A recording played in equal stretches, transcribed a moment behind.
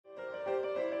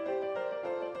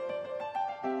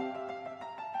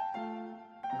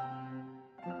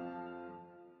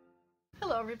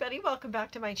Hello everybody, welcome back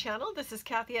to my channel. This is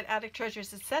Kathy at Attic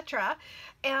Treasures, etc.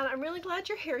 And I'm really glad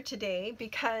you're here today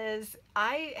because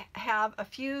I have a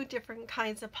few different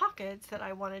kinds of pockets that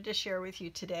I wanted to share with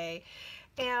you today.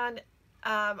 And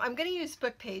I'm going to use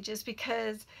book pages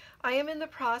because I am in the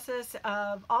process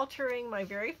of altering my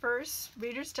very first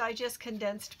Reader's Digest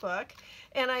condensed book,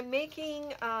 and I'm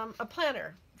making a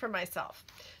planner for myself.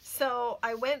 So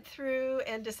I went through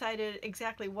and decided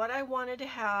exactly what I wanted to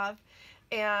have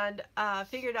and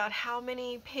figured out how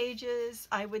many pages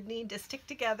I would need to stick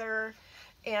together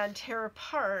and tear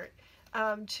apart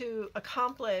to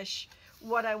accomplish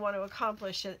what I want to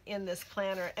accomplish in this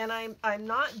planner. And I'm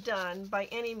not done by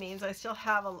any means. I still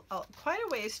have quite a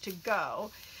ways to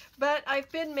go, but I've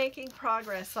been making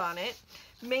progress on it,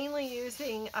 mainly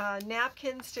using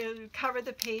napkins to cover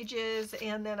the pages,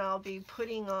 and then I'll be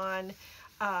putting on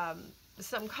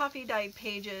some coffee dyed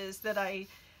pages that I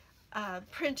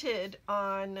printed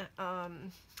on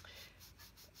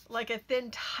like a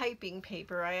thin typing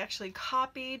paper. I actually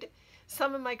copied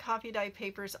some of my coffee dye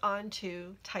papers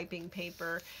onto typing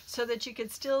paper so that you could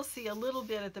still see a little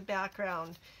bit of the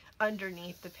background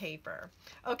underneath the paper.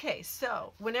 Okay,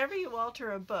 so whenever you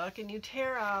alter a book and you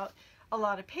tear out a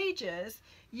lot of pages,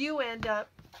 you end up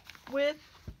with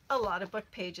a lot of book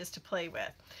pages to play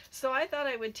with. So I thought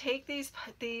I would take these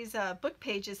book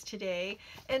pages today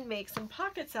and make some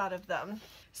pockets out of them.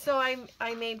 So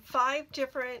I made 5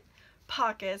 different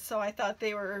pockets, so I thought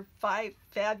they were 5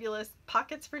 fabulous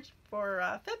pockets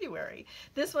for February.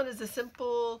 This one is a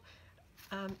simple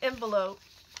envelope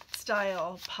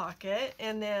style pocket,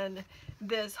 and then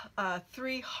this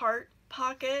 3 heart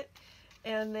pocket,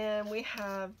 and then we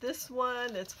have this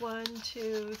one that's 1,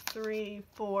 2, 3,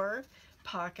 4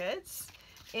 pockets,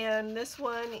 and this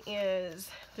one is,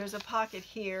 there's a pocket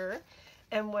here,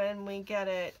 and when we get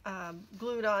it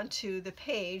glued onto the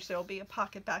page, there'll be a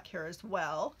pocket back here as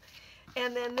well.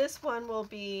 And then this one will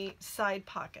be side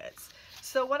pockets.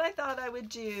 So what I thought I would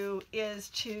do is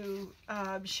to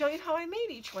show you how I made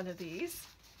each one of these.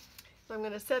 So I'm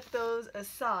going to set those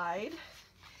aside,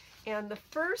 and the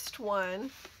first one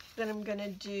that I'm going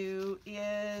to do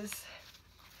is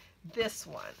this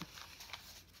one.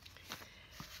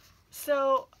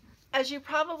 So as you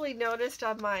probably noticed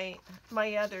on my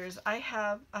others, I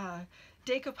have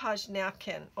decoupage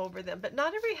napkin over them, but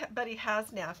not everybody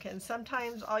has napkins.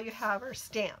 Sometimes all you have are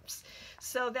stamps.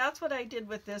 So that's what I did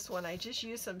with this one. I just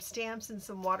used some stamps and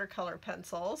some watercolor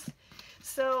pencils.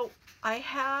 So I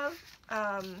have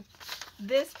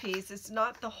this piece. It's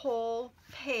not the whole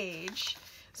page,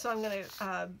 so I'm going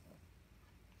to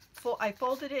I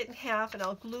folded it in half and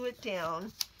I'll glue it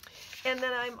down. And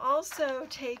then I'm also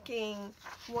taking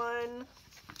 1,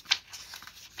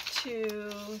 2,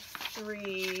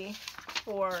 3,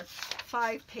 4,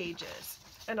 5 pages,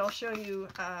 and I'll show you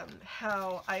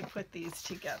how I put these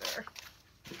together.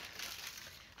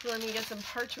 So let me get some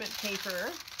parchment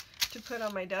paper to put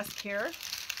on my desk here.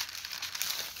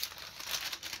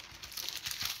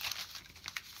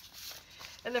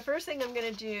 And the first thing I'm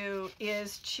going to do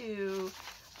is to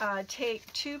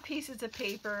take 2 pieces of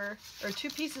paper, or 2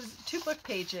 book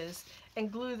pages,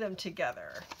 and glue them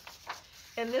together.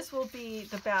 And this will be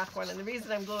the back one, and the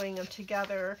reason I'm gluing them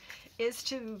together is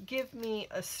to give me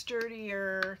a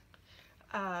sturdier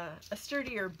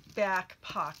back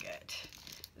pocket,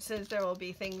 since there will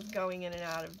be things going in and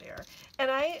out of there. And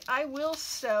I will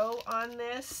sew on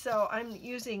this, so I'm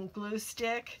using glue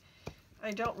stick.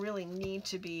 I don't really need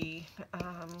to be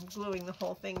gluing the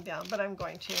whole thing down, but I'm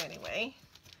going to anyway.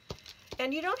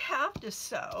 And you don't have to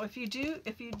sew. If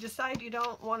you decide you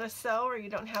don't want to sew, or you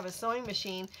don't have a sewing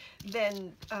machine,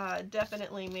 then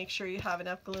definitely make sure you have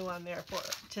enough glue on there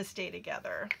to stay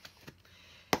together.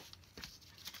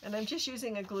 And I'm just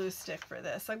using a glue stick for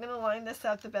this. I'm going to line this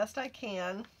up the best I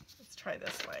can. Let's try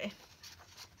this way.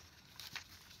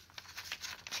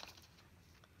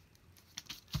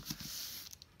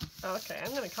 Okay,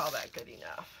 I'm going to call that good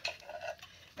enough.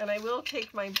 And I will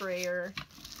take my brayer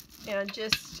and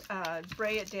just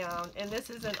bray it down, and this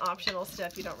is an optional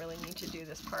step. You don't really need to do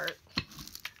this part.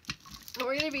 And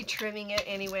we're going to be trimming it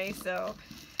anyway, so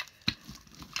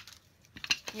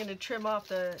I'm going to trim off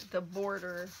the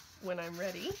border when I'm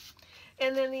ready.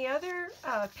 And then the other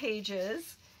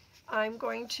pages, I'm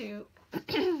going to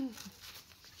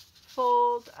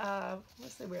fold,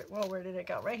 let's see, where did it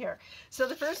go? Right here. So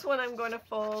the first one I'm going to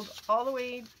fold all the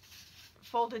way,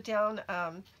 fold it down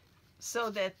so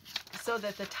that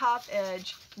the top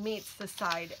edge meets the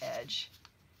side edge.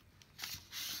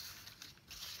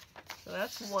 So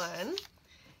that's one.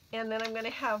 And then I'm going to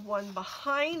have one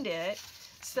behind it.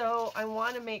 So I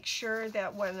want to make sure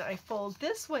that when I fold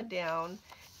this one down,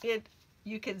 it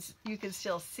you can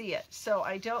still see it. So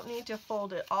I don't need to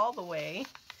fold it all the way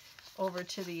over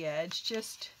to the edge,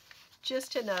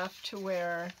 just enough to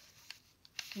where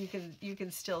you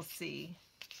can still see.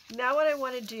 Now what I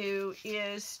want to do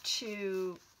is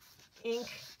to ink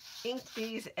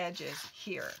these edges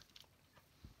here.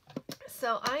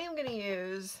 So I am going to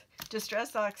use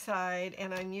Distress Oxide,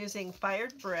 and I'm using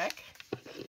Fired Brick.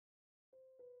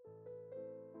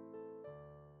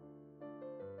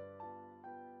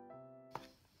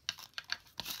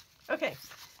 Okay,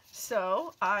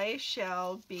 so I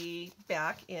shall be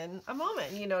back in a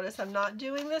moment. You notice I'm not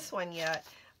doing this one yet.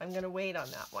 I'm going to wait on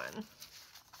that one.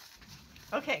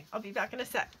 Okay, I'll be back in a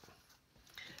sec.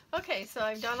 Okay, so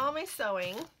I've done all my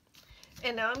sewing,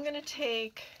 and now I'm going to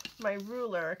take my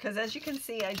ruler, because as you can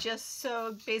see, I just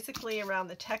sewed basically around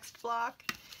the text block,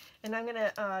 and I'm going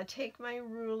to take my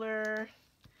ruler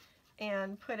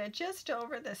and put it just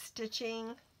over the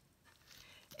stitching,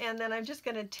 and then I'm just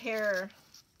going to tear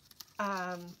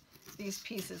these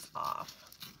pieces off,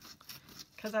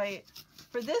 because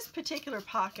for this particular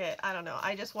pocket, I don't know,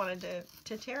 I just wanted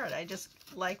to tear it. I just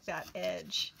like that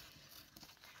edge.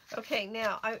 Okay,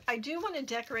 now I do want to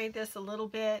decorate this a little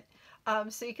bit,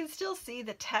 so you can still see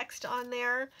the text on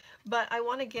there, but I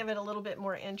want to give it a little bit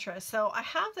more interest. So I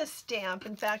have this stamp.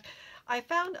 In fact, I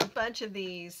found a bunch of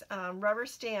these rubber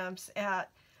stamps at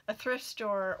a thrift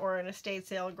store or an estate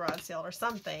sale, garage sale or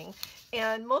something,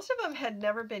 and most of them had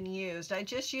never been used. I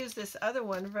just used this other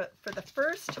one for the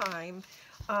first time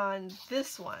on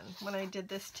this one when I did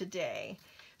this today.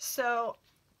 So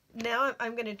now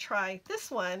I'm going to try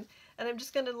this one, and I'm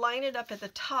just going to line it up at the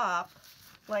top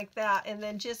like that, and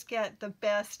then just get the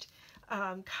best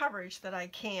coverage that I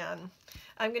can.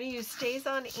 I'm going to use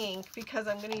StazOn ink because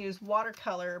I'm going to use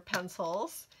watercolor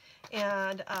pencils,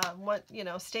 and what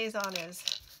StazOn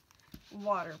is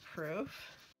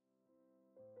waterproof.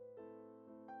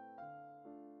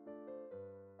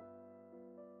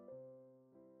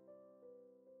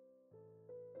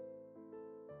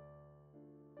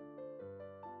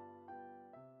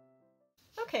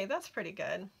 Okay, that's pretty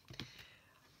good.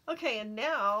 Okay, and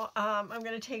now I'm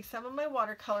going to take some of my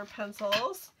watercolor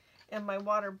pencils and my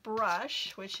water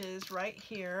brush, which is right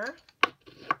here,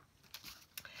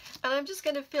 and I'm just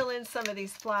going to fill in some of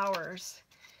these flowers.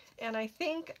 And I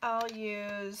think I'll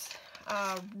use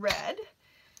red.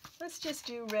 Let's just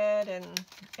do red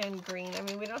and green. I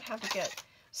mean, we don't have to get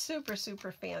super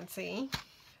fancy.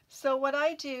 So what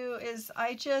I do is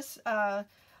I just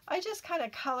kind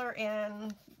of color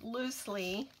in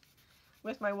loosely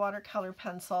with my watercolor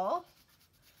pencil.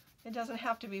 It doesn't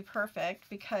have to be perfect,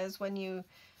 because when you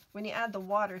add the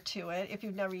water to it, if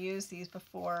you've never used these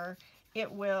before,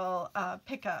 it will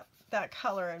pick up that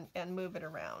color and move it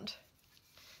around.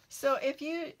 So if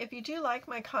you do like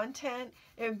my content,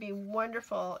 it would be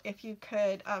wonderful if you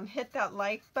could hit that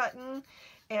like button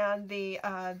and the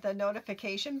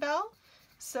notification bell,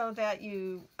 so that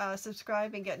you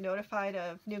subscribe and get notified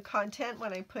of new content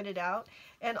when I put it out.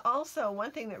 And also,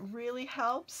 one thing that really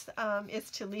helps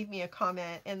is to leave me a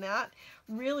comment, and that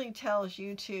really tells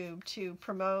YouTube to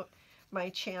promote my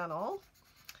channel.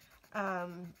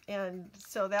 And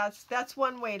so that's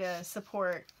one way to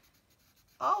support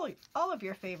all of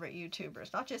your favorite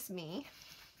YouTubers, not just me.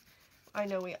 I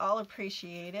know we all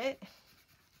appreciate it.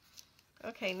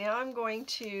 Okay, now I'm going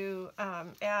to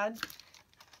add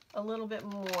a little bit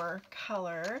more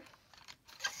color.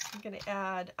 I'm going to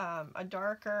add a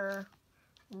darker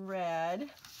red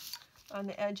on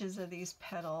the edges of these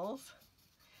petals.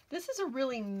 This is a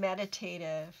really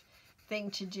meditative thing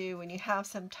to do when you have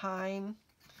some time.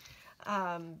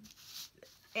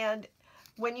 And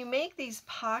when you make these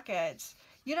pockets,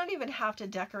 you don't even have to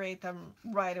decorate them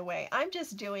right away. I'm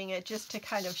just doing it just to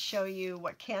kind of show you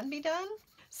what can be done.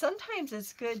 Sometimes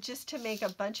it's good just to make a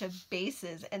bunch of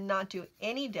bases and not do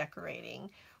any decorating.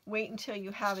 Wait until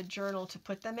you have a journal to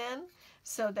put them in,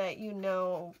 so that you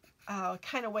know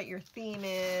kind of what your theme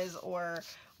is or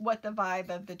what the vibe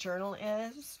of the journal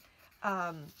is.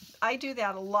 I do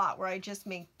that a lot, where I just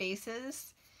make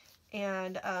bases,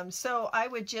 and so I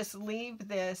would just leave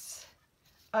this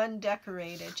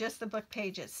undecorated, just the book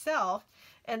page itself,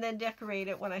 and then decorate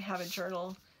it when I have a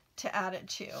journal to add it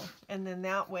to. And then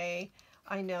that way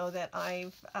I know that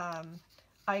I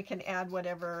can add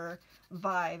whatever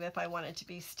vibe. If I want it to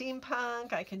be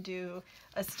steampunk, I can do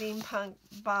a steampunk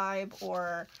vibe,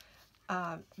 or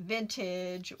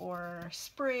vintage, or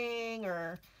spring,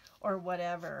 or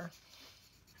whatever.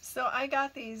 So I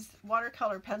got these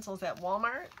watercolor pencils at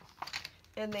Walmart,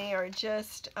 and they are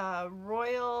just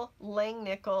Royal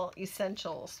Langnickel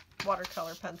Essentials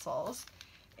watercolor pencils,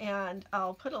 and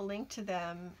I'll put a link to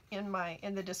them in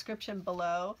the description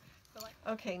below,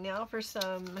 Okay, now for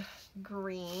some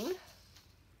green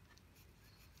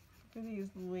for these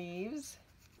leaves.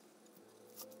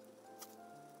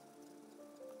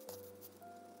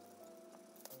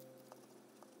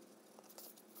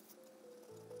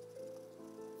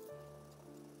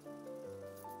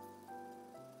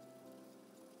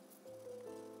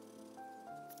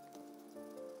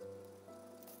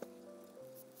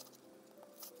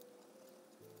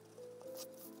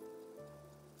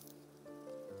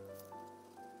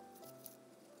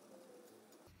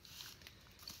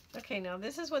 Okay, now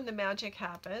this is when the magic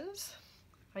happens.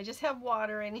 I just have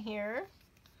water in here.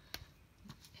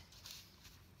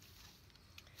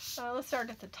 Let's start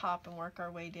at the top and work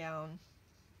our way down.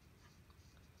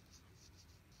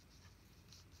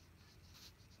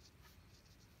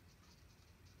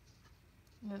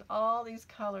 And then all these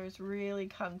colors really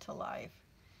come to life.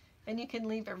 And you can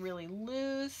leave it really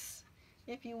loose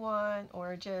if you want,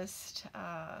 or just,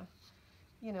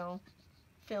 you know,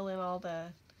 fill in all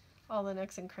the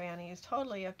nooks and crannies.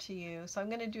 Totally up to you. So I'm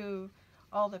going to do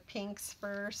all the pinks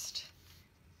first,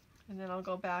 and then I'll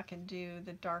go back and do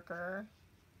the darker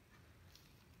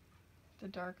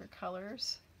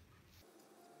colors.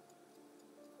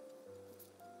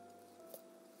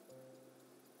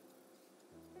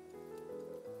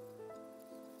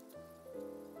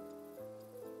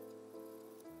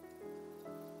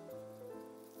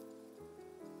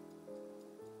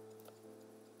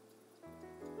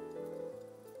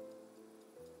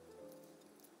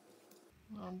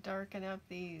 I'll darken up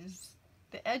the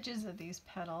edges of these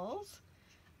petals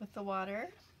with the water.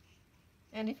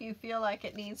 And if you feel like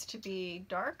it needs to be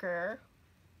darker,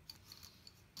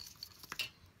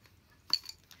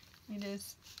 you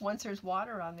just, once there's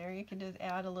water on there, you can just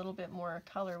add a little bit more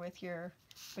color with your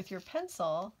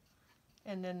pencil,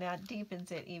 and then that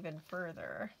deepens it even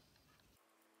further.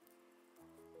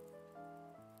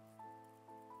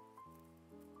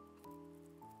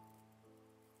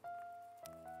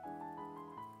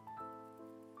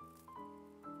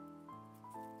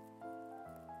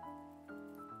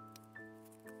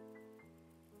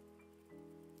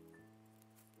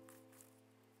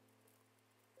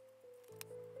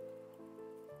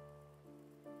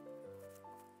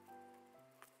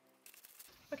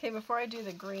 Okay, before I do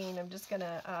the green, I'm just going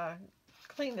to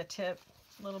clean the tip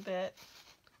a little bit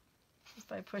just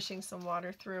by pushing some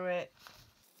water through it.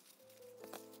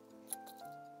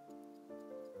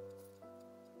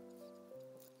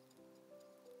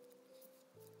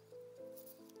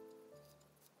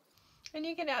 And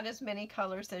you can add as many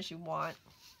colors as you want.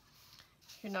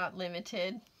 You're not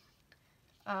limited.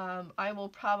 I will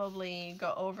probably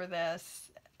go over this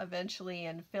eventually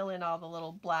and fill in all the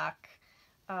little black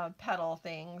petal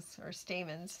things, or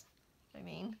stamens, I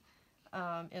mean,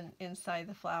 inside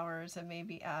the flowers, and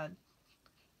maybe add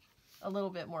a little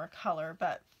bit more color.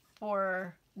 But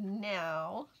for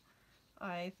now,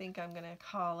 I think I'm going to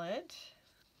call it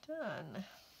done.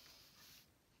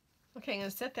 Okay, I'm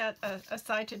going to set that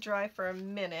aside to dry for a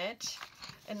minute.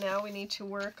 And now we need to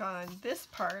work on this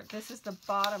part. This is the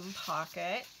bottom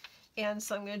pocket. And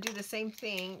so I'm going to do the same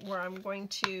thing where I'm going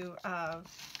to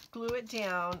glue it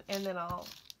down, and then I'll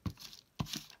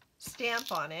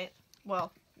stamp on it.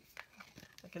 Well,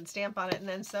 I can stamp on it and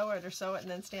then sew it, or sew it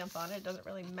and then stamp on it. It doesn't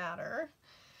really matter.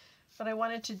 But I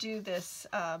wanted to do this,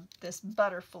 this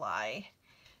butterfly.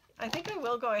 I think I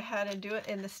will go ahead and do it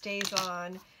in the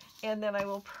StazOn, and then I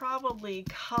will probably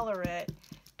color it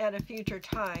at a future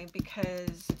time,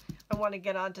 because I want to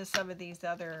get onto some of these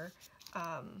other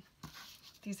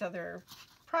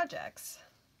projects.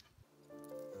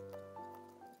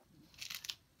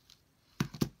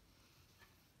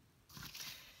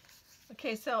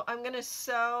 Okay, so I'm going to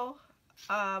sew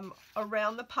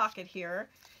around the pocket here,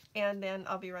 and then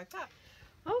I'll be right back.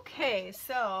 Okay,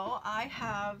 so I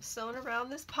have sewn around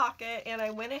this pocket, and I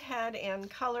went ahead and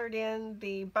colored in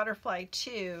the butterfly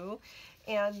too,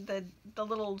 and the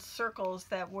little circles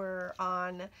that were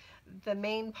on the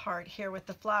main part here with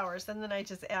the flowers, and then I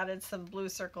just added some blue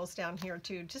circles down here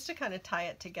too, just to kind of tie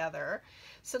it together.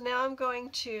 So now I'm going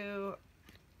to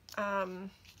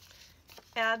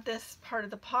add this part of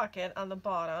the pocket on the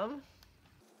bottom.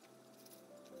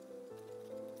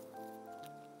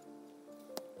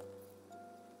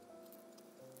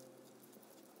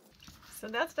 So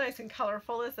that's nice and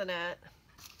colorful, isn't it?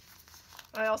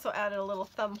 I also added a little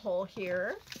thumb hole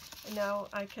here, and now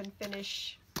I can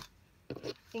finish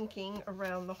inking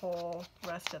around the whole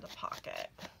rest of the pocket.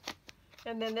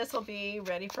 And then this will be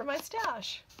ready for my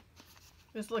stash.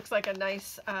 This looks like a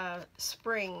nice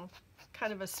spring,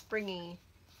 kind of a springy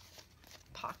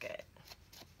pocket.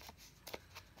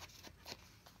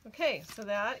 Okay, so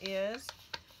that is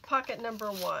pocket number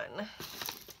 1.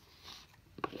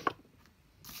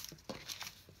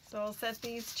 So I'll set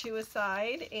these 2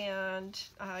 aside and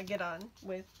get on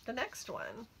with the next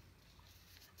one.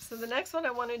 So the next one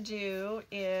I want to do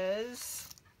is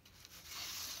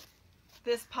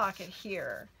this pocket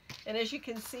here. And as you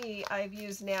can see, I've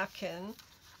used napkin,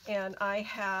 and I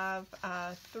have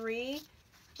 3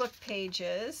 book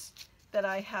pages that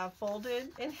I have folded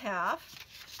in half,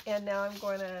 and now I'm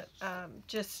going to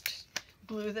just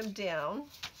glue them down.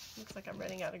 Looks like I'm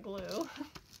running out of glue.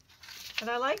 And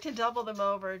I like to double them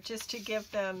over just to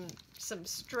give them some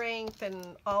strength,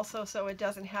 and also so it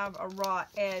doesn't have a raw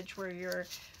edge where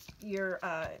you're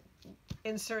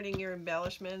inserting your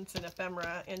embellishments and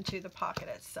ephemera into the pocket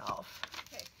itself.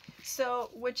 Okay. So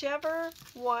whichever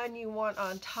one you want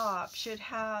on top should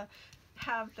have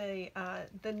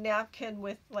the napkin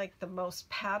with like the most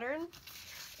pattern.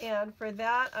 And for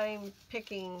that, I'm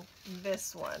picking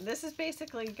this one. This is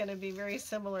basically going to be very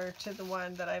similar to the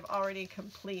one that I've already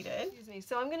completed. Excuse me.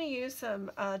 So I'm going to use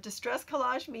some Distress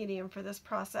Collage Medium for this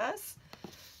process.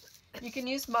 You can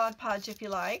use Mod Podge if you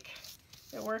like.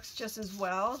 It works just as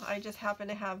well. I just happen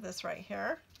to have this right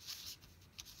here.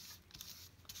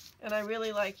 And I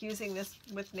really like using this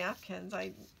with napkins.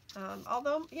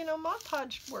 Although, you know, Mod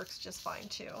Podge works just fine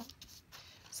too.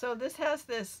 So this has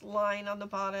this line on the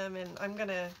bottom, and I'm going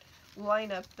to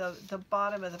line up the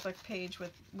bottom of the book page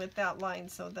with that line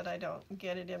so that I don't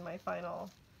get it in my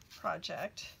final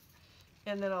project.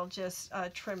 And then I'll just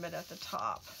trim it at the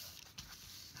top.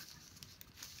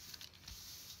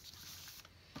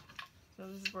 So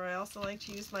this is where I also like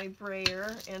to use my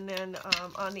brayer, and then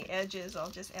on the edges I'll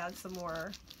just add some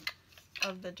more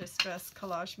of the Distress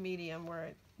Collage Medium where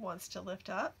it wants to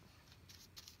lift up.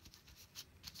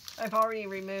 I've already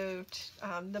removed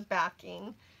the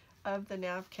backing of the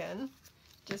napkin.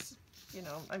 Just, you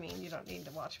know, I mean, you don't need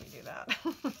to watch me do that.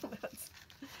 That's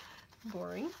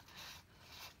boring.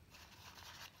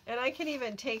 And I can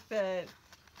even take the,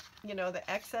 you know, the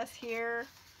excess here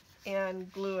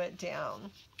and glue it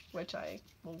down, which I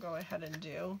will go ahead and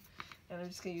do. And I'm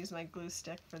just going to use my glue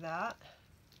stick for that.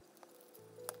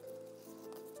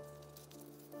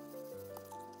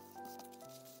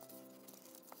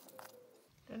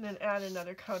 And then add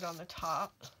another coat on the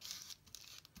top,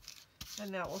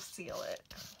 and that will seal it.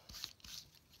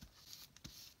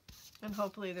 And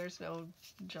hopefully there's no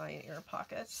giant air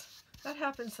pockets. That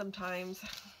happens sometimes.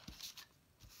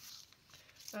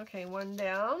 Okay, one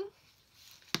down.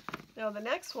 Now the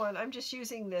next one, I'm just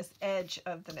using this edge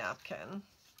of the napkin.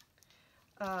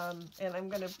 And I'm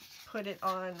going to put it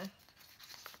on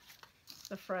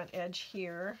the front edge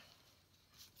here,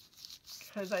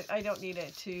 because I don't need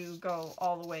it to go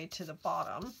all the way to the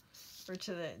bottom or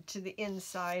to the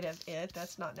inside of it.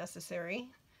 That's not necessary.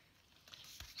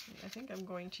 I think I'm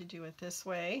going to do it this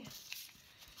way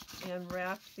and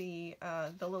wrap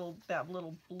that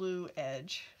little blue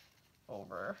edge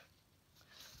over.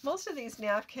 Most of these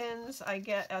napkins I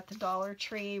get at the Dollar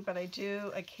Tree, but I do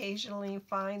occasionally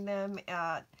find them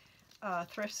at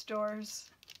thrift stores.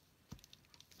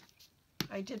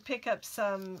 I did pick up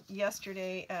some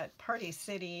yesterday at Party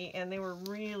City, and they were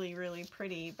really, really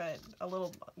pretty, but a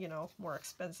little, you know, more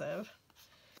expensive.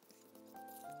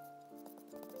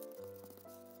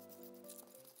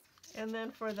 And then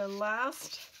for the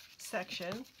last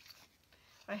section,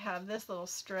 I have this little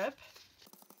strip.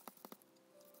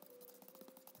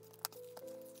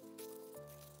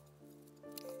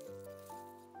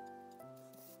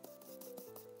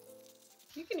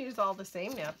 You can use all the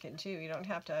same napkin too. You don't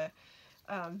have to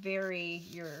vary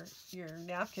your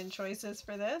napkin choices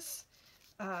for this.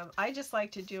 I just like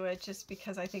to do it just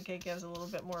because I think it gives a little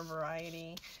bit more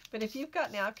variety. But if you've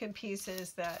got napkin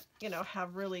pieces that, you know,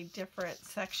 have really different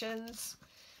sections,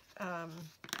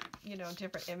 you know,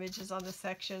 different images on the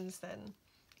sections, then,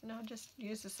 you know, just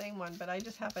use the same one. But I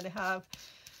just happen to have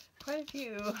quite a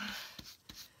few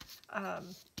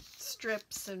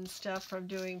strips and stuff from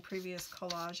doing previous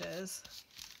collages.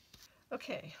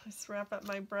 Okay, let's wrap up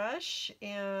my brush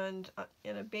and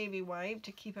in a baby wipe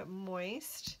to keep it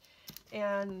moist.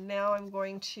 And now I'm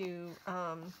going to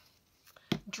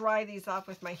dry these off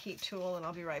with my heat tool, and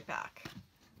I'll be right back.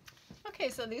 Okay,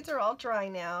 so these are all dry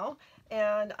now,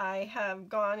 and I have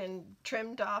gone and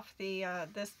trimmed off the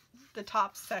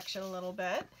top section a little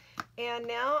bit. And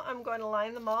now I'm going to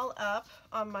line them all up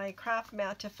on my craft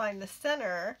mat to find the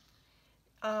center,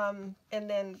 and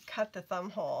then cut the thumb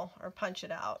hole or punch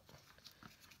it out.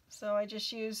 So I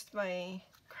just used my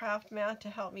craft mat to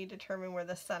help me determine where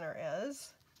the center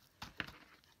is.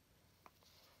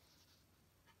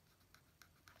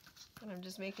 And I'm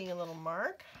just making a little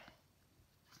mark.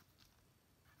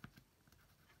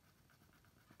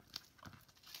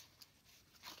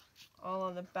 all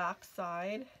on the back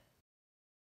side.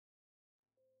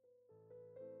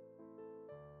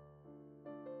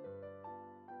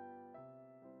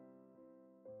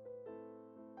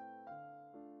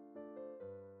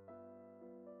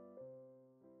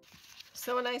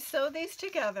 So when I sew these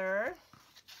together,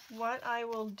 what I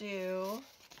will do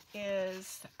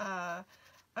is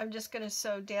I'm just going to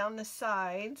sew down the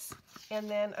sides and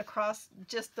then across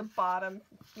just the bottom,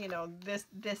 you know,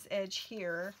 this edge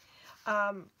here,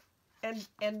 and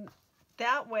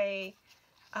that way,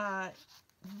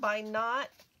 by not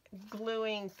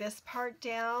gluing this part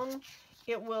down,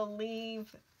 it will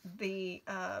leave the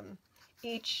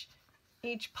each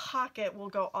pocket will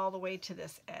go all the way to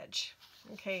this edge.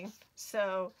 Okay,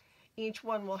 so each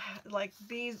one will like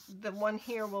these, the one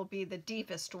here will be the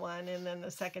deepest one, and then the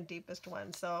second deepest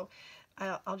one. So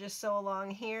I'll just sew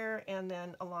along here and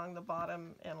then along the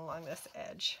bottom and along this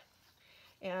edge.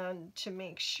 And to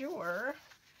make sure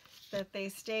that they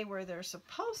stay where they're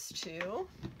supposed to,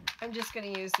 I'm just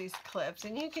going to use these clips,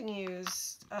 and you can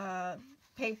use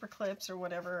paper clips or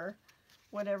whatever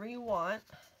you want,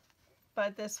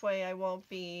 but this way I won't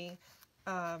be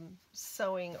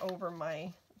sewing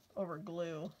over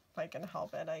glue if I can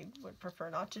help it. I would prefer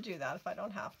not to do that if I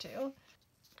don't have to.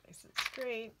 Place it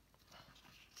straight.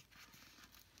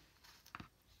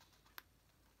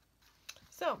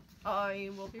 So I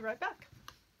will be right back.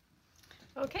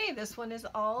 Okay, this one is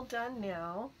all done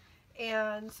now,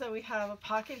 and so we have a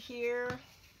pocket here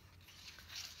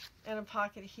and a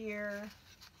pocket here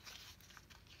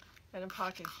and a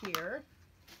pocket here,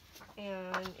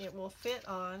 and it will fit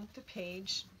on the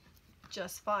page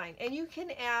just fine. And you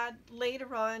can add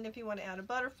later on, if you want to add a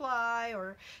butterfly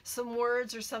or some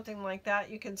words or something like that,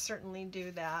 you can certainly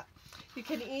do that. You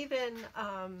can even,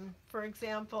 for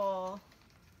example,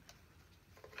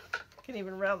 you can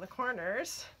even round the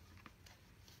corners,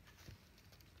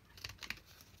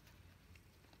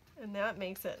 and that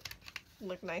makes it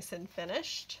look nice and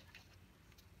finished.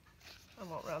 I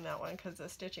won't round that one because the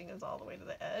stitching is all the way to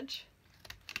the edge.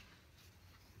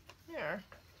 There.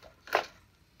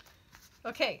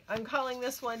 Okay, I'm calling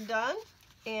this one done,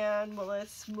 and well,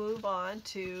 let's move on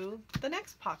to the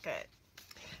next pocket.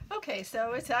 Okay,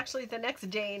 so it's actually the next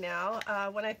day now.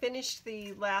 When I finished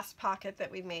the last pocket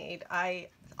that we made, I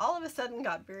all of a sudden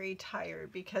got very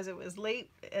tired because it was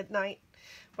late at night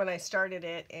when I started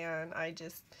it, and I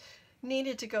just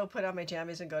needed to go put on my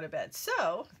jammies and go to bed.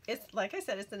 So it's, like I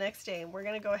said, it's the next day, and we're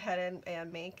going to go ahead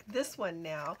and make this one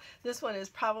now. This one is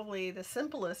probably the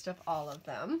simplest of all of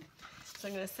them. So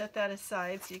I'm going to set that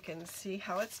aside so you can see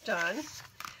how it's done.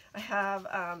 I have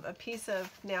a piece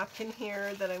of napkin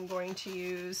here that I'm going to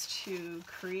use to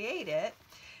create it.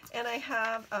 And I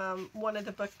have one of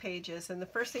the book pages, and the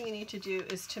first thing you need to do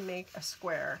is to make a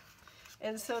square.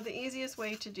 And so the easiest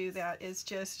way to do that is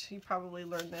just, you probably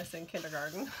learned this in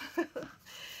kindergarten,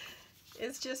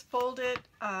 is just fold it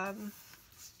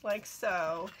like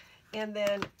so, and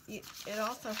then it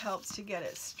also helps to get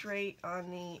it straight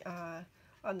on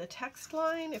the text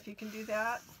line, if you can do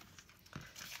that.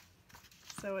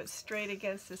 So it's straight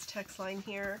against this text line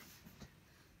here.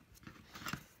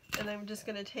 And I'm just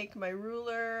going to take my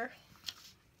ruler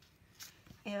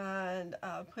and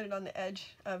put it on the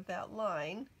edge of that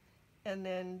line, and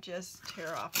then just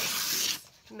tear off this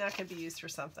piece. And that could be used for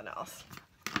something else.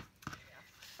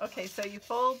 Okay, so you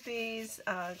fold these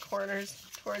corners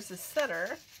towards the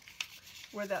center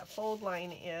where that fold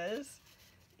line is,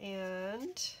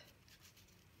 and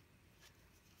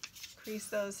crease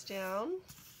those down.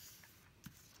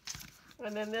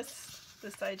 And then this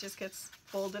side just gets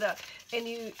folded up. And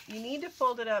you need to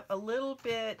fold it up a little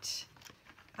bit,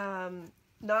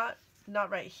 not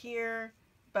right here,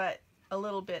 but a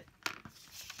little bit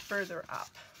further up.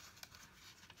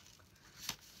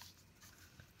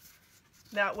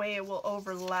 That way it will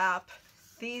overlap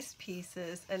these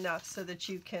pieces enough so that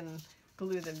you can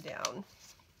glue them down.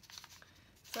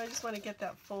 So I just want to get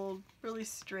that fold really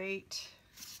straight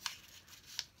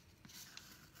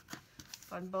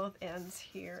on both ends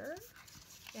here.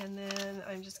 And then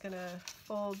I'm just going to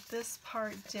fold this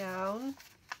part down.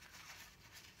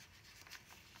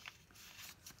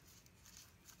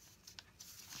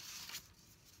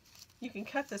 You can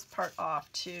cut this part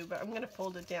off too, but I'm going to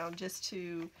fold it down just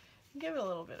to give it a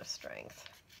little bit of strength.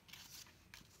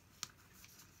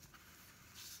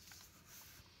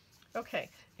 Okay,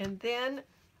 and then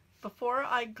before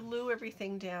I glue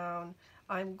everything down,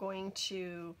 I'm going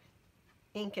to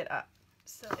ink it up.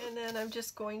 So, and then I'm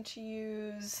just going to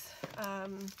use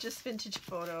just Vintage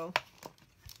Photo.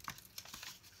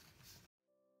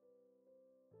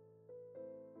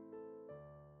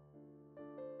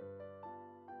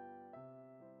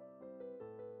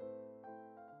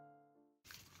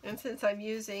 And since I'm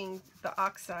using the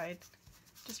oxide,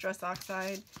 Distress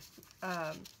Oxide,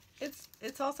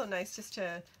 it's also nice just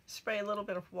to spray a little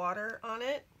bit of water on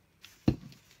it,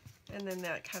 and then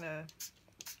that kind of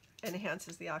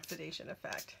enhances the oxidation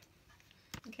effect.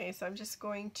 Okay, so I'm just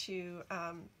going to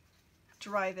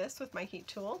dry this with my heat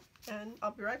tool, and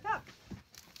I'll be right back.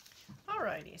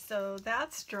 Alrighty, so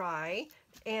that's dry,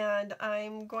 and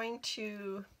I'm going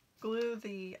to glue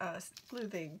the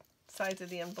sides of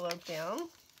the envelope down.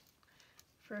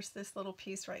 First, this little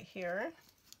piece right here.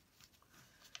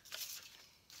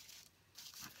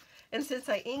 And since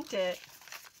I inked it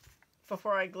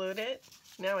before I glued it,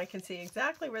 now I can see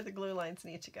exactly where the glue lines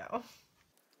need to go.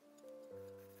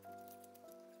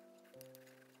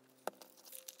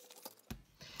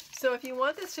 So if you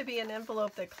want this to be an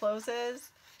envelope that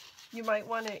closes, you might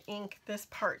want to ink this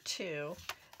part too.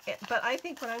 But I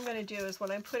think what I'm going to do is when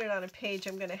I put it on a page,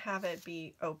 I'm going to have it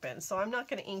be open. So I'm not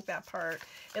going to ink that part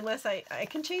unless I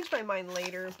can change my mind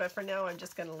later, but for now I'm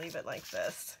just going to leave it like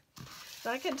this.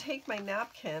 Now I can take my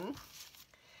napkin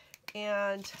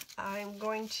and I'm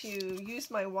going to use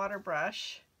my water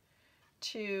brush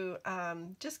to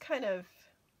just kind of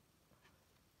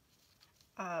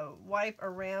wipe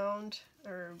around,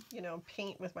 or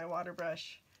paint with my water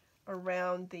brush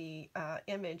around the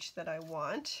image that I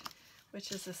want,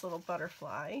 which is this little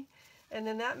butterfly, and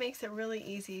then that makes it really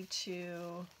easy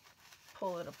to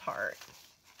pull it apart.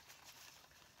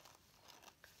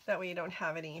 That way you don't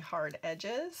have any hard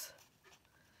edges.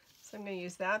 So I'm going to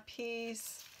use that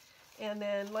piece, and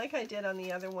then like I did on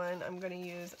the other one, I'm going to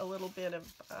use a little bit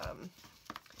of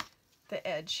the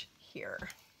edge here.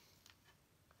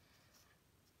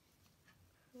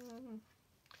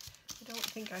 I don't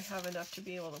think I have enough to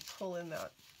be able to pull in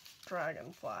that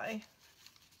dragonfly.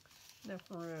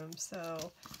 Enough room,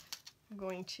 so I'm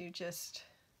going to just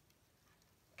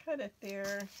cut it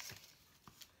there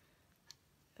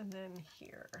and then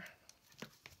here.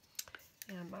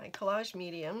 And my collage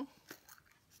medium,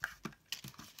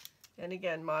 and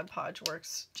again Mod Podge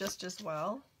works just as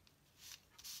well.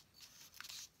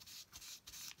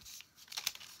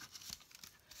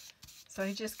 So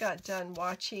I just got done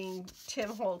watching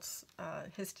Tim Holtz,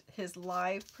 his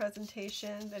live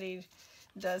presentation that he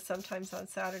does sometimes on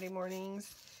Saturday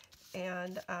mornings,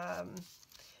 and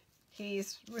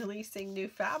he's releasing new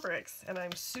fabrics, and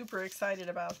I'm super excited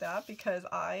about that because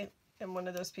I am one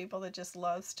of those people that just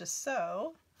loves to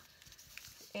sew,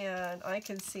 and I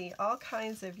can see all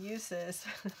kinds of uses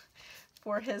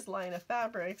for his line of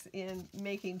fabrics in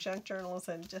making junk journals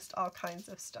and just all kinds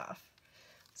of stuff.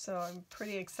 So I'm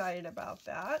pretty excited about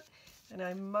that. And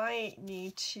I might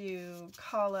need to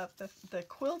call up the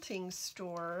quilting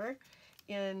store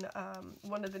in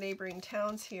one of the neighboring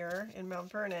towns here in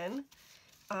Mount Vernon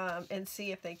and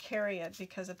see if they carry it,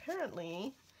 because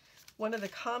apparently one of the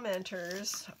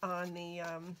commenters on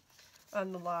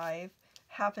the live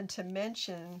happened to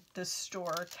mention the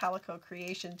store Calico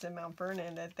Creations in Mount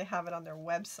Vernon, that they have it on their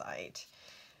website.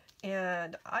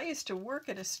 And I used to work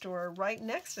at a store right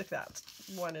next to that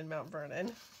one in Mount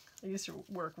Vernon. I used to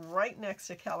work right next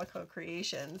to Calico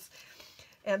Creations.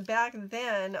 And back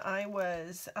then I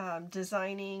was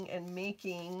designing and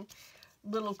making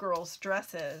little girls'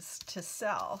 dresses to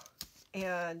sell.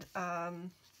 And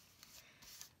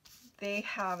they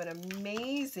have an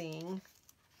amazing,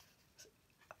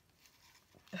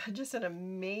 just an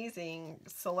amazing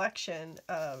selection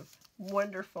of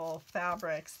wonderful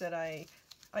fabrics that I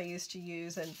used to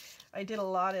use, and I did a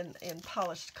lot in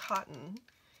polished cotton,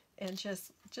 and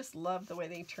just loved the way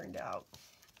they turned out.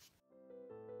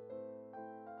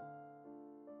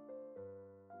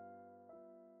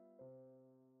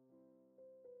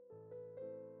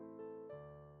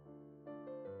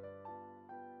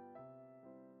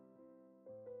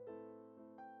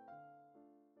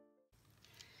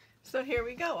 So here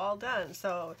we go, all done.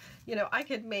 So I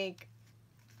could make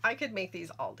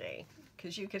these all day,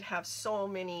 because you could have so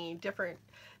many different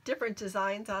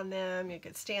designs on them. You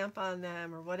could stamp on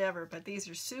them or whatever, but these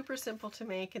are super simple to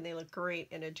make and they look great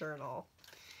in a journal.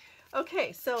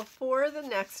 Okay, so for the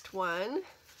next one,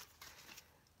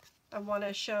 I want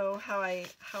to show how I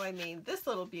made this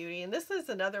little beauty, and this is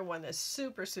another one that's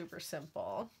super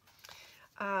simple.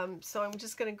 So I'm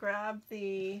just going to grab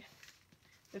the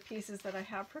pieces that I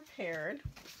have prepared,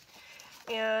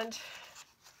 and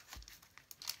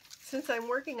since I'm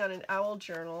working on an owl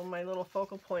journal, my little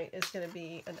focal point is going to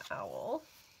be an owl.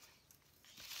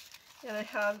 And I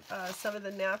have some of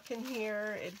the napkin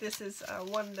here. This is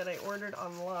one that I ordered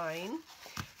online.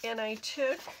 And I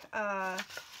took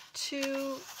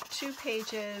two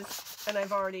pages and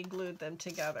I've already glued them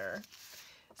together.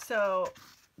 So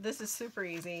this is super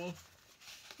easy.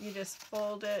 you just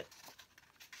fold it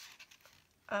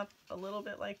up a little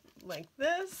bit like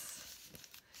this,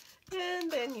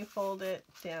 and then you fold it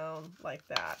down like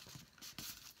that.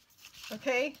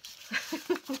 Okay,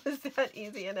 was that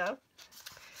easy enough?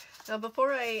 Now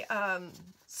before I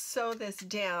sew this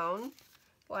down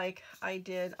like I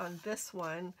did on this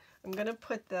one, I'm going to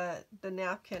put the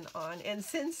napkin on, and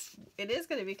since it is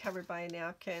going to be covered by a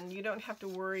napkin, you don't have to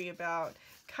worry about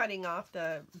cutting off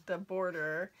the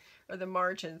border or the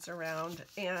margins around,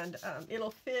 and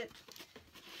it'll fit.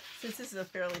 Since this is a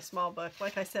fairly small book,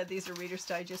 like I said, these are Reader's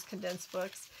Digest condensed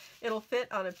books, it'll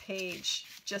fit on a page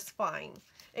just fine.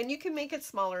 And you can make it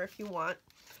smaller if you want,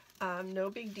 no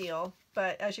big deal,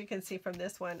 but as you can see from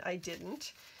this one, I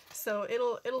didn't. So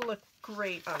it'll look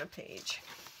great on a page.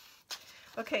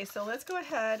 Okay, so let's go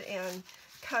ahead and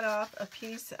cut off a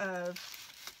piece of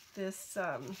this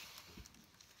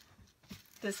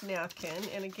this napkin,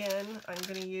 and again, I'm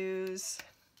going to use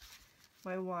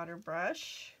my water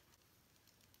brush.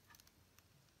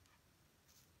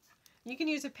 You can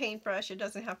use a paintbrush, it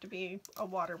doesn't have to be a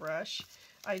water brush.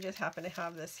 I just happen to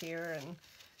have this here, and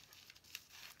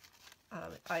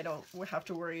I don't have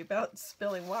to worry about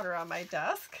spilling water on my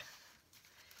desk.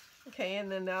 Okay,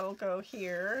 and then that'll go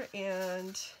here,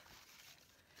 and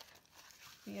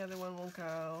the other one will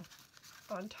go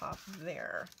on top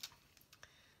there.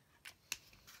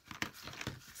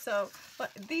 So,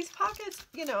 but these pockets,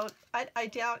 you know, I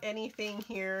doubt anything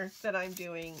here that I'm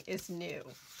doing is new.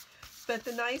 But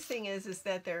the nice thing is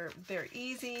that they're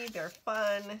easy, they're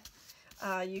fun.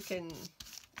 You can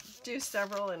do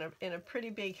several in a pretty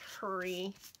big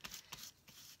hurry,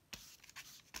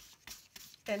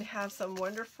 and have some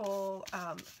wonderful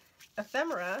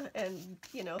ephemera and,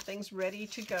 you know, things ready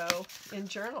to go in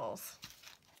journals.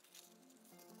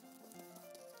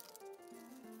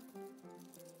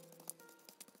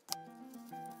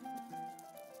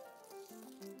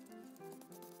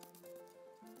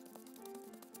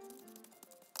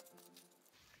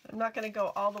 I'm not going to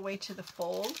go all the way to the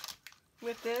fold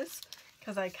with this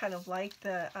because I kind of like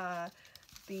the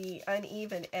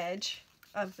uneven edge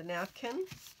of the napkin.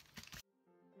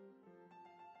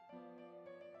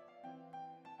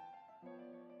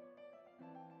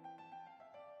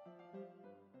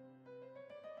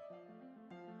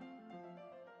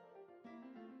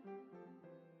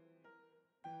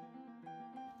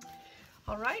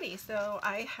 Alrighty, so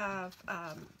I have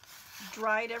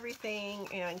dried everything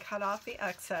and cut off the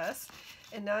excess,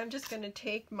 and now I'm just going to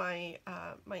take my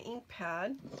my ink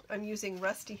pad. I'm using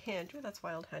Rusty Hinge. Oh, that's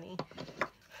wild honey.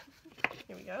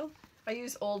 Here we go. I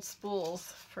use old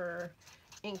spools for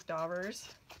ink daubers.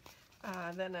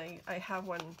 Then I have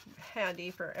one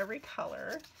handy for every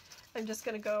color. I'm just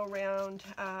going to go around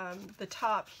the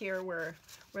top here where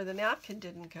the napkin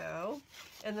didn't go,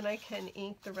 and then I can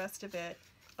ink the rest of it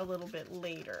a little bit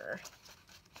later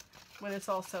when it's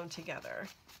all sewn together.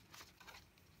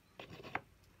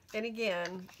 And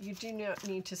again, you do not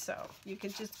need to sew. You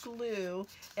can just glue,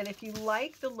 and if you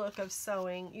like the look of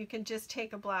sewing, you can just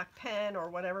take a black pen or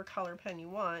whatever color pen you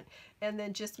want, and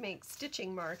then just make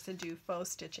stitching marks and do faux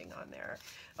stitching on there.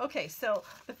 Okay, so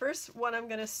the first one I'm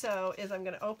going to sew is I'm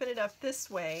going to open it up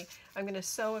this way. I'm going to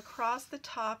sew across the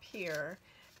top here,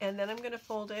 and then I'm going to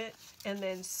fold it and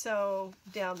then sew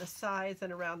down the sides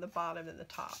and around the bottom and the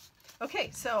top.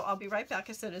 Okay, so I'll be right back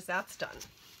as soon as that's done.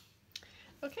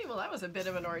 Okay, well that was a bit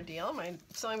of an ordeal. My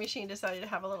sewing machine decided to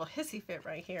have a little hissy fit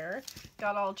right here.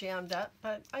 Got all jammed up,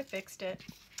 but I fixed it.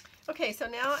 Okay, so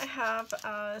now I have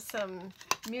some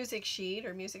music sheet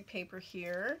or music paper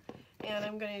here, and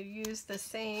I'm going to use the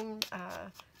same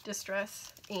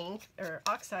Distress ink, or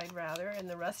oxide rather, and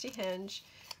the Rusty Hinge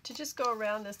to just go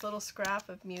around this little scrap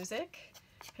of music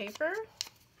paper.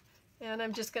 And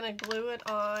I'm just going to glue it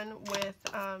on with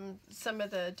some of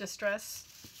the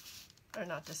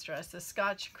the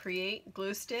Scotch Create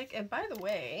glue stick. And by the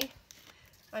way,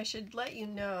 I should let you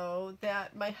know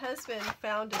that my husband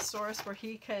found a source where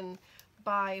he can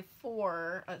buy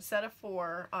a set of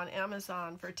 4 on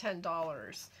Amazon for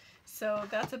 $10. So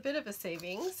that's a bit of a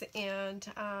savings, and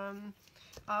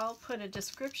I'll put a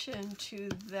description to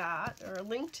that, or a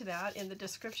link to that, in the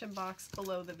description box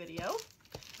below the video,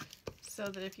 so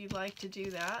that if you'd like to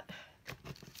do that.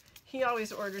 He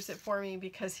always orders it for me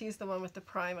because he's the one with the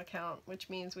Prime account, which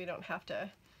means we don't have to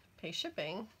pay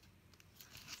shipping.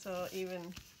 So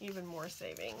even more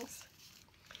savings.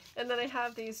 And then I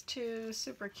have these 2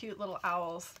 super cute little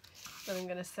owls that I'm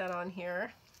going to set on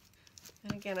here.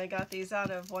 And again, I got these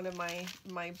out of one of my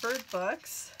bird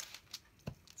books.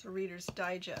 It's a Reader's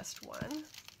Digest one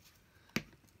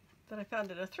that I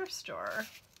found at a thrift store.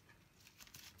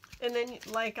 And then,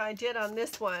 like I did on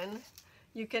this one,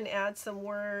 You can add some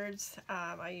words.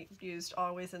 I used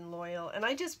Always and Loyal, and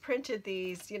I just printed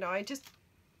these, you know, I just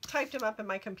typed them up in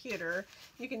my computer.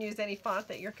 You can use any font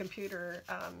that your computer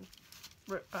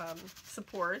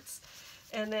supports.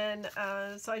 And then,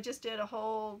 so I just did a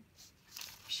whole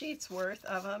sheet's worth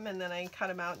of them, and then I cut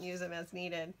them out and use them as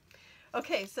needed.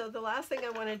 Okay, so the last thing I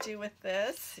want to do with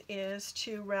this is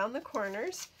to round the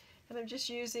corners, and I'm just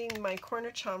using my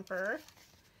corner chomper,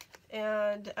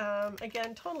 and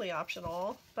again, totally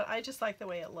optional, but I just like the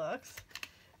way it looks.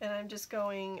 And I'm just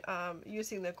going,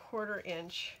 using the 1/4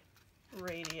 inch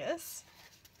radius.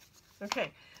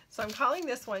 Okay, so I'm calling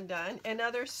this one done.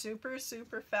 Another super,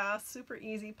 super fast, super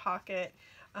easy pocket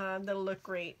that'll look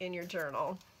great in your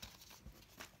journal.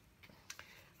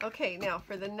 Okay, now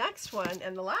for the next one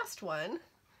and the last one,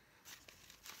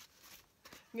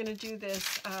 I'm going to do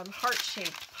this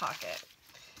heart-shaped pocket.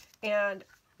 And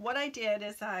what I did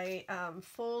is I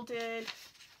folded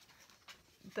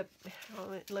the,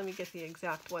 let me get the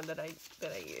exact one that I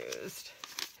used.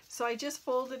 So I just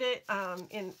folded it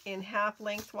in half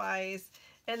lengthwise,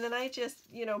 and then I just,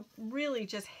 you know, really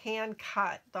just hand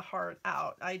cut the heart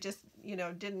out. I just, you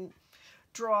know, didn't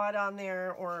draw it on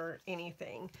there or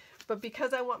anything. But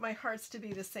because I want my hearts to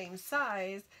be the same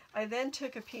size, I then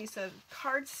took a piece of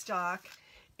cardstock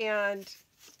and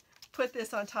put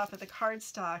this on top of the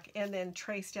cardstock and then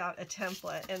traced out a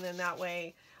template, and then that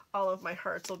way all of my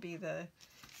hearts will be the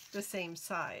same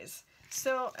size.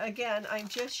 So again, I'm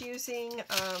just using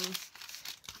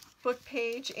book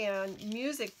page and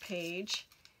music page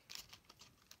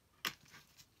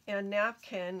and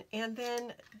napkin, and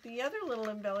then the other little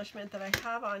embellishment that I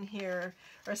have on here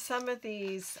are some of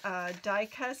these die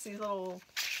cuts. These little,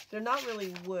 they're not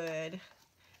really wood,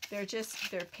 they're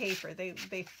paper.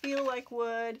 They feel like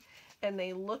wood and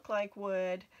they look like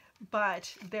wood,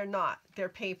 but they're not, they're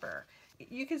paper.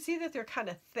 You can see that they're kind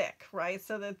of thick, right?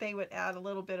 So that they would add a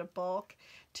little bit of bulk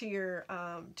to your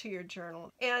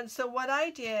journal. And so what I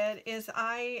did is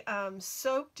I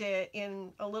soaked it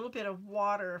in a little bit of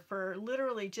water for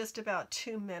literally just about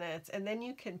 2 minutes, and then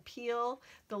you can peel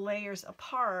the layers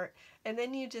apart, and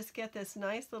then you just get this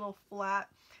nice little flat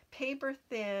paper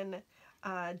thin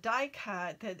die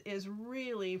cut that is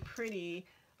really pretty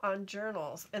on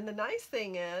journals. And the nice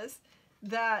thing is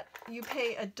that you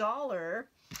pay $1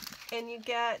 and you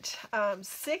get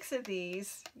 6 of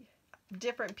these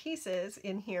different pieces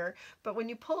in here, but when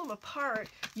you pull them apart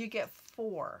you get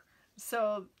 4,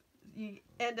 so you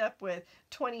end up with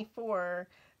 24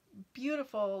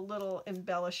 beautiful little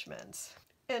embellishments.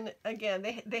 And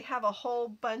again, they have a whole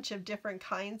bunch of different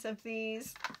kinds of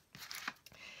these,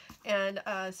 and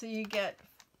so you get,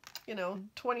 you know,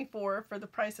 24 for the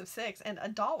price of 6 and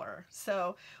 $1.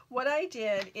 So what I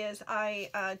did is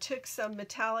I took some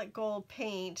metallic gold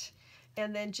paint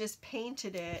and then just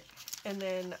painted it and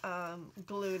then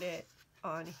glued it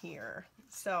on here.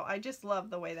 So I just love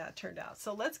the way that turned out.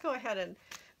 So let's go ahead and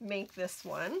make this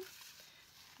one.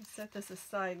 Set this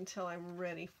aside until I'm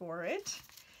ready for it.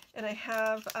 And I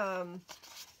have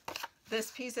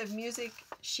this piece of music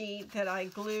sheet that I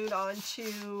glued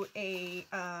onto a,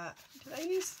 did I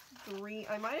use 3?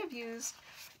 I might have used,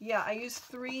 yeah, I used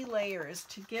 3 layers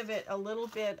to give it a little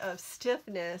bit of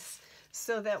stiffness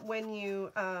so that when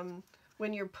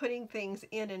you're putting things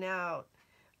in and out,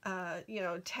 you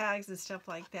know, tags and stuff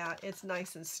like that, it's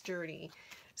nice and sturdy.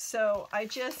 So I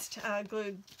just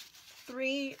glued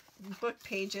 3 book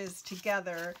pages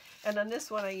together, and on this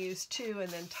one I used 2 and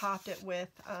then topped it with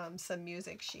some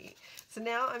music sheet. So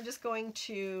now I'm just going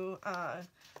to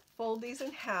fold these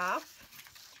in half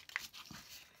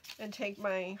and take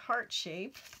my heart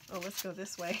shape. Oh, let's go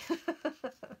this way.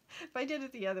 If I did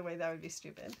it the other way, that would be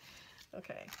stupid.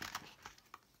 Okay.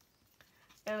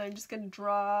 And I'm just going to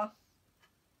draw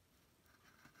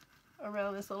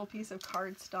around this little piece of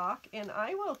cardstock, and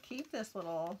I will keep this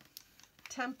little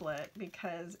template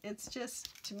because it's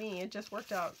just, to me, it just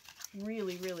worked out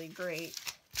really, really great.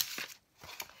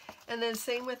 And then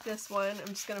same with this one, I'm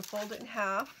just going to fold it in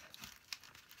half,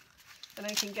 and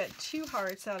I can get 2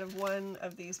 hearts out of one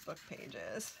of these book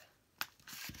pages.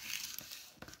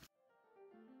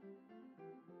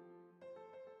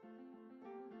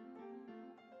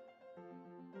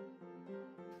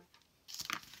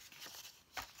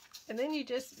 And then you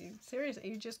seriously,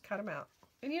 you just cut them out.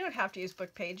 And you don't have to use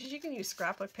book pages. You can use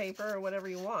scrapbook paper or whatever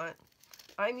you want.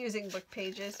 I'm using book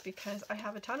pages because I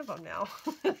have a ton of them now.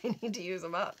 I need to use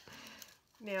them up.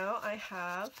 Now I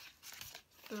have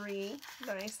 3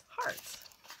 nice hearts.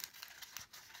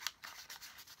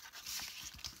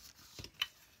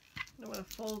 I'm going to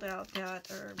fold out that,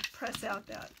 or press out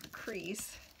that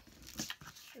crease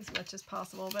as much as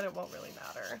possible, but it won't really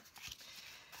matter.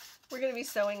 we're going to be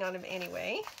sewing on them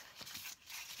anyway.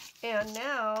 And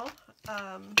now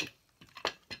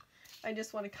I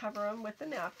just want to cover them with the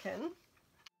napkin.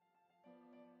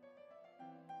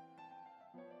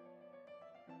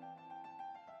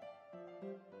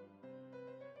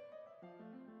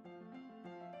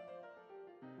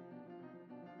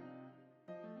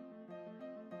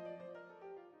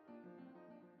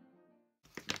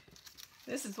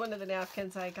 This is one of the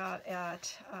napkins I got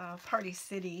at Party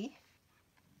City.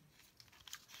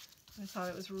 I thought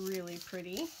it was really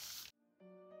pretty.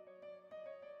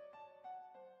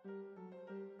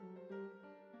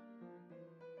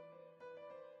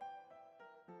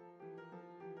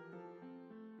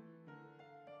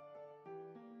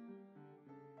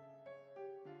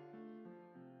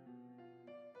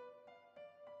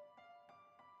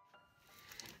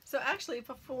 So actually,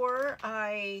 before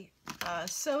I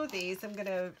sew these, I'm going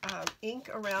to ink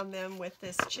around them with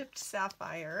this chipped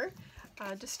sapphire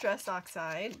Distress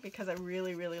Oxide, because I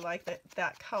really, really like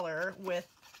that color with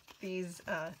these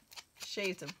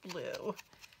shades of blue.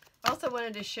 I also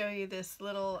wanted to show you this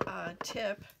little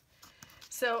tip.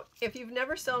 So if you've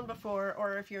never sewn before,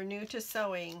 or if you're new to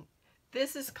sewing,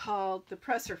 this is called the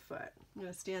presser foot. I'm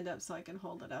going to stand up so I can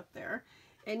hold it up there.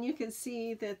 And you can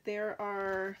see that there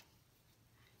are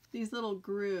these little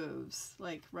grooves,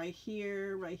 like right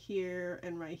here,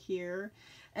 and right here.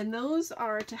 And those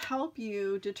are to help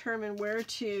you determine where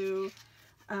to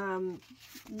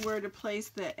place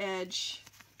the edge,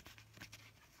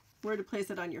 where to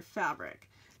place it on your fabric.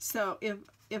 So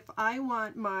if I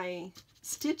want my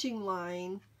stitching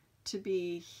line to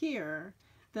be here,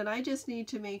 then I just need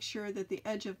to make sure that the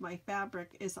edge of my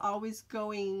fabric is always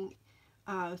going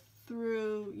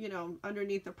through, you know,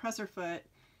 underneath the presser foot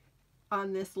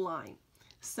on this line.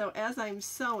 So as I'm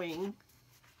sewing,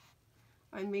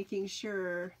 I'm making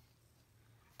sure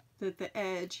that the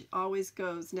edge always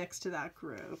goes next to that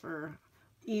groove, or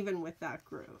even with that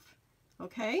groove.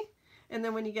 Okay? And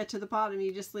then when you get to the bottom,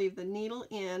 you just leave the needle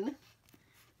in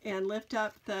and lift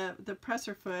up the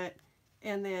presser foot,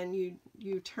 and then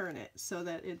you turn it so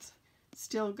that it's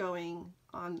still going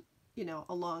on, you know,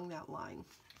 along that line.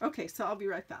 Okay, so I'll be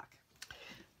right back.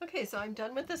 Okay, so I'm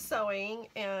done with the sewing,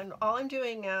 and all I'm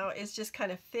doing now is just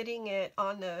kind of fitting it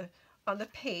on the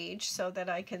page so that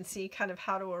I can see kind of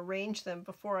how to arrange them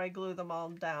before I glue them all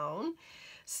down.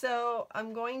 So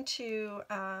I'm going to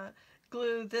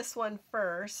glue this one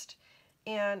first,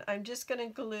 and I'm just going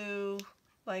to glue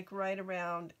like right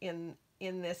around in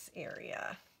this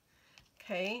area.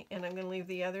 Okay, and I'm going to leave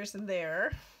the others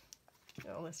there.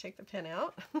 Oh, let's take the pin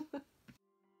out.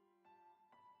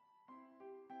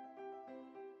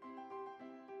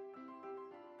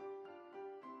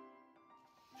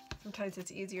 Sometimes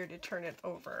it's easier to turn it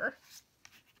over,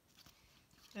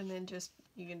 and then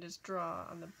you can just draw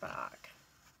on the back.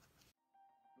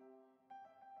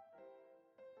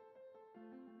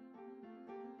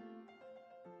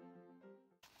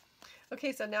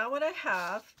 Okay, so now what I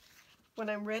have, when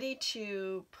I'm ready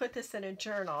to put this in a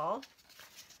journal,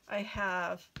 I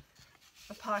have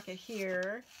a pocket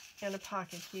here, and a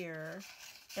pocket here,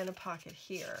 and a pocket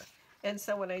here. And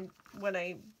so when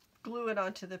I glue it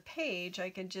onto the page,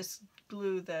 I can just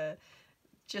glue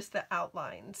just the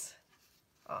outlines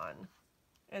on,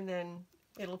 and then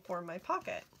it'll form my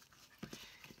pocket.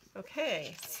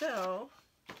 Okay, so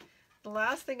the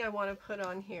last thing I want to put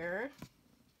on here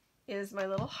is my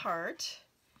little heart.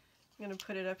 I'm going to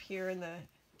put it up here in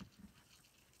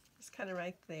just kind of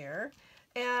right there.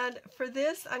 And for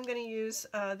this, I'm going to use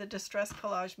the Distress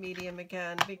Collage Medium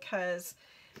again, because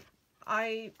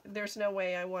there's no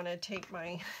way I want to take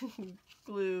my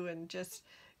glue and just,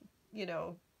 you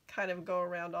know, kind of go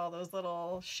around all those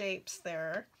little shapes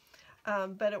there.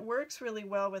 But it works really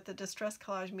well with the Distress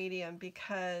Collage Medium,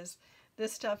 because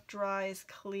this stuff dries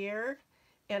clear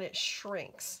and it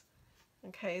shrinks.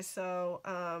 Okay, so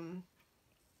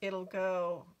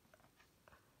it'll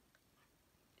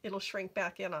shrink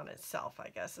back in on itself, I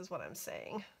guess is what I'm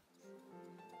saying.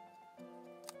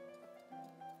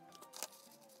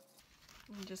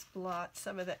 And just blot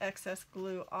some of the excess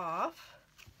glue off,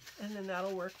 and then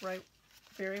that'll work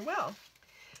very well.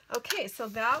 Okay, so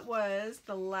that was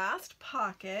the last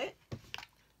pocket.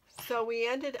 So we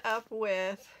ended up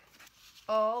with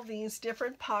all these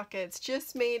different pockets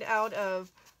just made out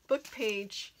of book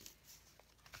pages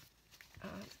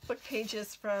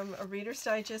from a Reader's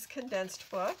Digest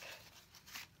condensed book.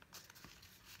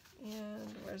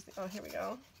 And oh, here we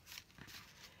go.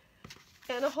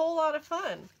 And a whole lot of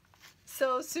fun.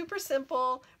 So super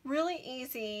simple, really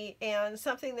easy, and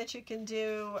something that you can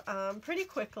do pretty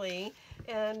quickly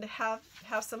and have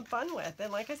some fun with.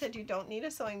 And like I said, you don't need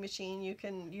a sewing machine.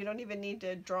 You don't even need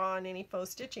to draw on any faux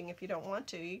stitching if you don't want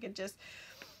to. You can just,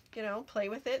 you know, play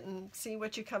with it and see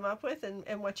what you come up with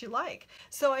and what you like.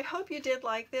 So I hope you did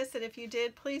like this, and if you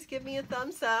did, please give me a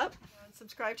thumbs up.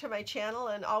 Subscribe to my channel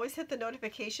and always hit the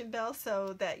notification bell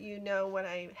so that you know when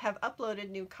I have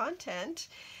uploaded new content.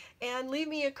 And leave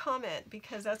me a comment,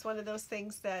 because that's one of those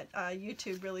things that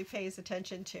YouTube really pays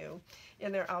attention to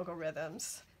in their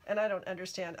algorithms. And I don't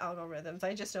understand algorithms.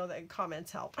 I just know that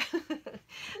comments help.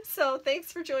 So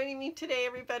thanks for joining me today,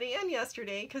 everybody, and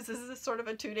yesterday, because this is a sort of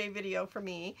a 2-day video for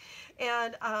me.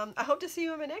 And I hope to see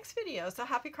you in my next video. So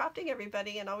happy crafting,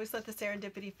 everybody, and always let the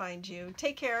serendipity find you.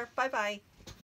 Take care. Bye-bye.